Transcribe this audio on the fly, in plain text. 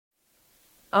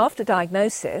after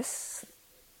diagnosis,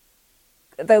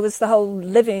 there was the whole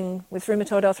living with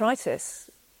rheumatoid arthritis,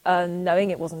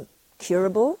 knowing it wasn't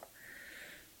curable.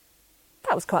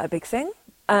 That was quite a big thing.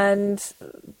 And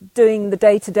doing the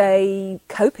day-to-day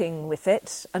coping with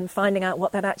it and finding out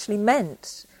what that actually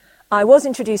meant. I was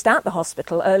introduced at the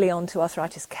hospital early on to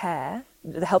arthritis care.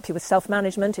 They help you with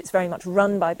self-management. It's very much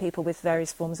run by people with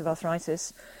various forms of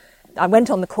arthritis. I went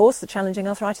on the course, the Challenging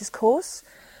Arthritis course.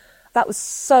 That was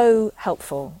so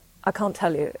helpful, I can't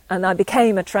tell you. And I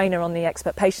became a trainer on the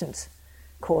Expert Patient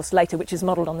course later, which is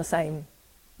modelled on the same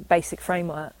basic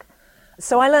framework.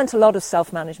 So I learnt a lot of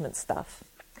self-management stuff.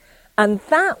 And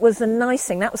that was a nice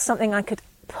thing. That was something I could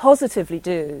positively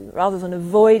do rather than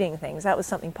avoiding things. That was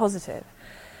something positive.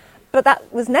 But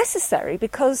that was necessary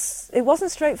because it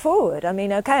wasn't straightforward. I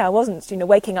mean, okay, I wasn't,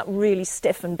 waking up really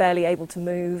stiff and barely able to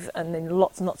move and in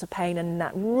lots and lots of pain and in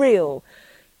that real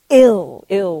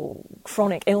ill,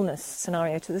 chronic illness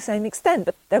scenario to the same extent.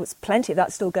 But there was plenty of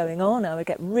that still going on. I would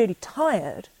get really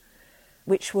tired,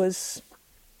 which was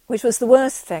the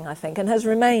worst thing, I think, and has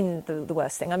remained the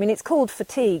worst thing. I mean, it's called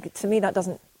fatigue. To me, that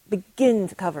doesn't begin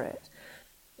to cover it.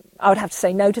 I would have to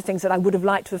say no to things that I would have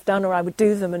liked to have done, or I would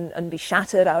do them and be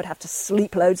shattered. I would have to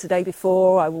sleep loads the day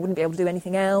before. I wouldn't be able to do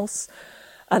anything else.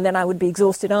 And then I would be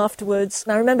exhausted afterwards.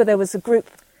 And I remember there was a group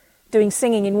doing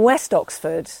singing in West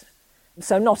Oxford,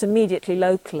 so not immediately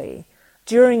locally,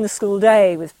 during the school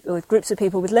day with groups of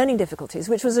people with learning difficulties,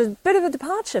 which was a bit of a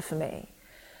departure for me.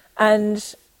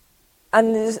 And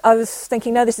I was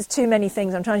thinking, no, this is too many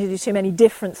things. I'm trying to do too many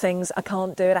different things. I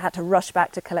can't do it. I had to rush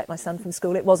back to collect my son from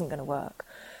school. It wasn't going to work.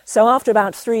 So after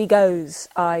about 3 goes,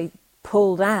 I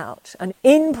pulled out. And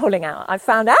in pulling out, I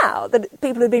found out that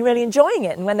people had been really enjoying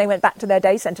it. And when they went back to their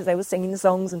day centres, they were singing the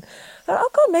songs and thought, oh,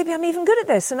 God, maybe I'm even good at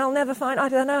this. And I'll never find, I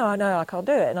know, I can't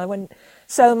do it. And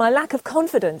so my lack of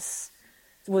confidence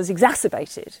was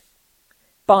exacerbated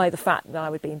by the fact that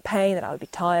I would be in pain, that I would be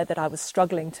tired, that I was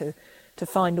struggling to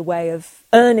find a way of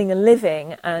earning a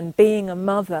living and being a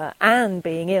mother and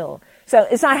being ill. So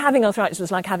it's like having arthritis was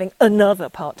like having another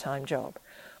part-time job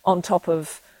on top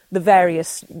of the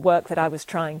various work that I was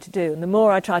trying to do. And the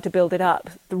more I tried to build it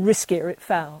up, the riskier it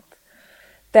felt.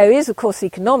 There is, of course, the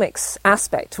economics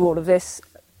aspect to all of this,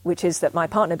 which is that my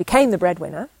partner became the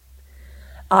breadwinner.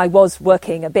 I was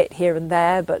working a bit here and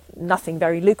there, but nothing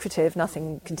very lucrative,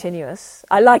 nothing continuous.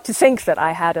 I like to think that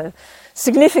I had a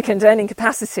significant earning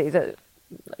capacity that,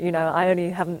 I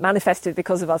only haven't manifested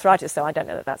because of arthritis, so I don't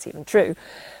know that that's even true.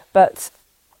 But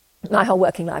my whole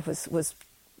working life was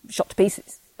shot to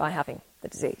pieces by having the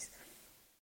disease.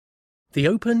 The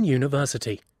Open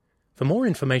University. For more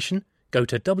information, go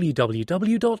to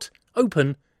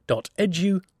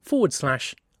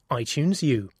www.open.edu/iTunes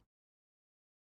U.